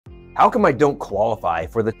How come I don't qualify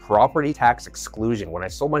for the property tax exclusion when I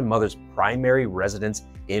sold my mother's primary residence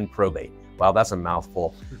in probate? Wow, that's a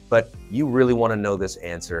mouthful, but you really want to know this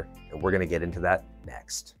answer, and we're going to get into that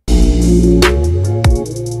next.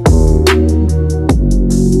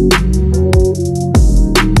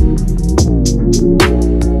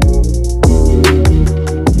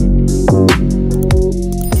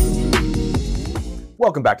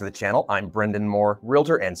 Welcome back to the channel. I'm Brendan Moore,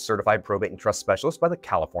 Realtor and Certified Probate and Trust Specialist by the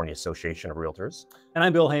California Association of Realtors. And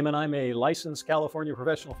I'm Bill Heyman. I'm a licensed California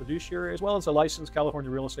professional fiduciary, as well as a licensed California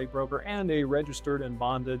real estate broker and a registered and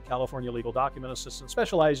bonded California legal document assistant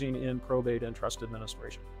specializing in probate and trust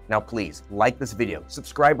administration. Now please, like this video,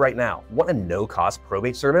 subscribe right now. Want a no-cost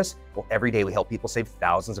probate service? Well, every day we help people save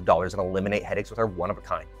thousands of dollars and eliminate headaches with our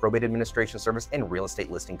one-of-a-kind probate administration service and real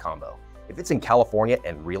estate listing combo. If it's in California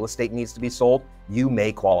and real estate needs to be sold, you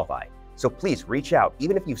may qualify. So please reach out,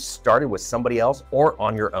 even if you've started with somebody else or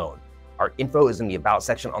on your own. Our info is in the About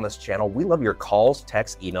section on this channel. We love your calls,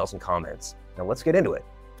 texts, emails, and comments. Now let's get into it.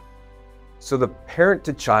 So the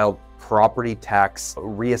parent-to-child property tax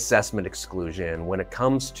reassessment exclusion when it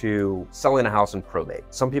comes to selling a house in probate.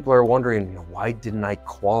 Some people are wondering, why didn't I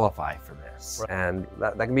qualify for this? Right. And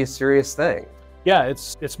that can be a serious thing. Yeah,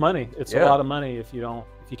 it's money. It's a lot of money if you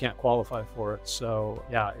can't qualify for it. So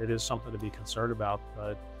yeah, it is something to be concerned about.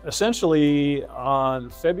 But essentially on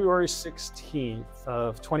February 16th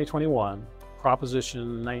of 2021,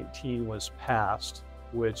 Proposition 19 was passed,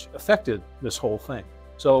 which affected this whole thing.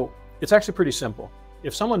 So it's actually pretty simple.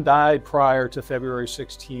 If someone died prior to February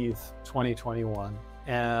 16th, 2021,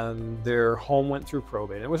 and their home went through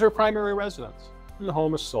probate, it was their primary residence, and the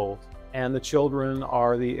home is sold, and the children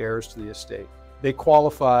are the heirs to the estate, they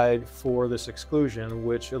qualified for this exclusion,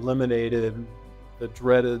 which eliminated the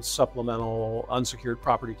dreaded supplemental unsecured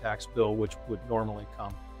property tax bill, which would normally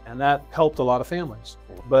come. And that helped a lot of families.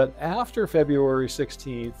 But after February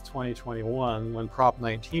 16th, 2021, when Prop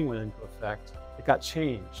 19 went into effect, it got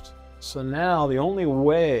changed. So now the only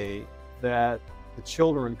way that the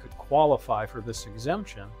children could qualify for this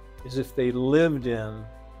exemption is if they lived in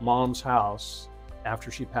mom's house after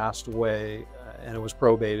she passed away and it was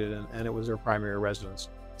probated and it was their primary residence.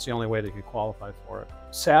 It's the only way they could qualify for it.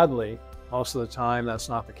 Sadly, most of the time that's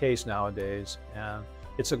not the case nowadays. And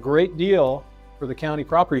it's a great deal for the county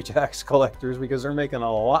property tax collectors because they're making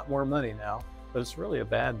a lot more money now, but it's really a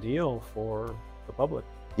bad deal for the public.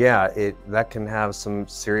 Yeah, that can have some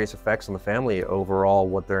serious effects on the family overall,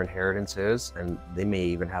 what their inheritance is, and they may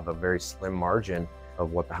even have a very slim margin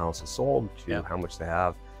of what the house is sold to how much they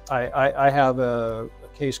have. I have a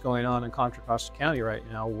case going on in Contra Costa County right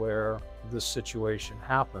now where this situation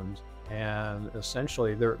happened, and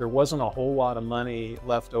essentially there wasn't a whole lot of money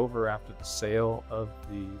left over after the sale of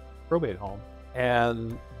the probate home,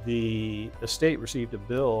 and the estate received a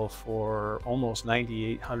bill for almost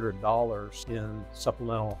 $9,800 in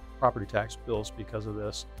supplemental property tax bills because of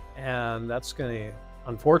this. And that's going to,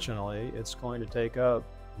 unfortunately, it's going to take up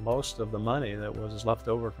most of the money that was left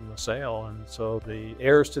over from the sale. And so the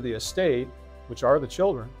heirs to the estate, which are the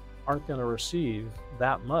children, aren't going to receive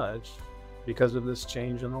that much because of this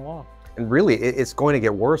change in the law. And really, it's going to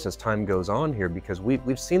get worse as time goes on here, because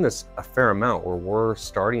we've seen this a fair amount where we're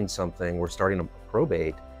starting a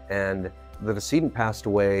probate, and the decedent passed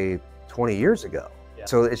away 20 years ago. Yeah.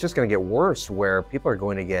 So it's just going to get worse where people are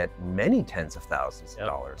going to get many tens of thousands of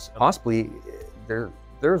dollars. Possibly,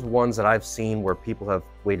 there's ones that I've seen where people have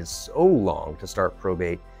waited so long to start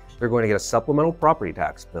probate, they're going to get a supplemental property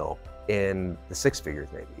tax bill in the six figures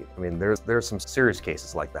maybe. I mean, there's some serious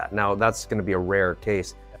cases like that. Now, that's going to be a rare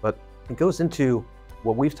case, but it goes into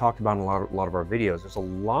what we've talked about in a lot of our videos. There's a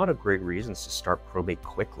lot of great reasons to start probate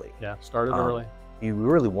quickly. Yeah, start it early. You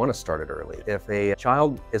really want to start it early. If a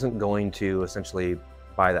child isn't going to essentially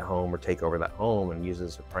buy that home or take over that home and use it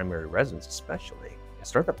as a primary residence especially,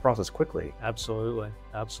 start that process quickly. Absolutely,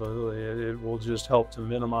 absolutely. It will just help to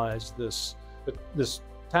minimize this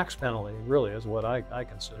tax penalty, really, is what I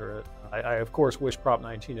consider it. I of course wish Prop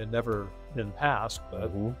 19 had never been passed,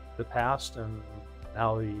 but it passed, and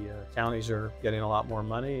now the counties are getting a lot more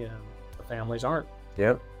money and the families aren't.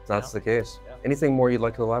 Yep, that's the case. Yeah. Anything more you'd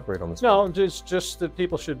like to elaborate on this? No, just that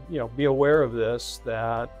people should be aware of this,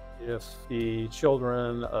 that if the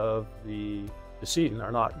children of the decedent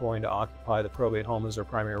are not going to occupy the probate home as their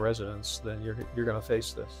primary residence, then you're going to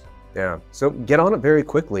face this. Yeah, so get on it very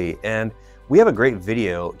quickly, and we have a great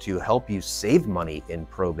video to help you save money in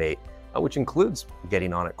probate, which includes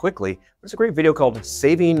getting on it quickly. There's a great video called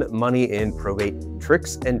Saving Money in Probate,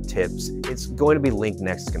 Tricks and Tips. It's going to be linked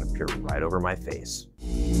next. It's going to appear right over my face.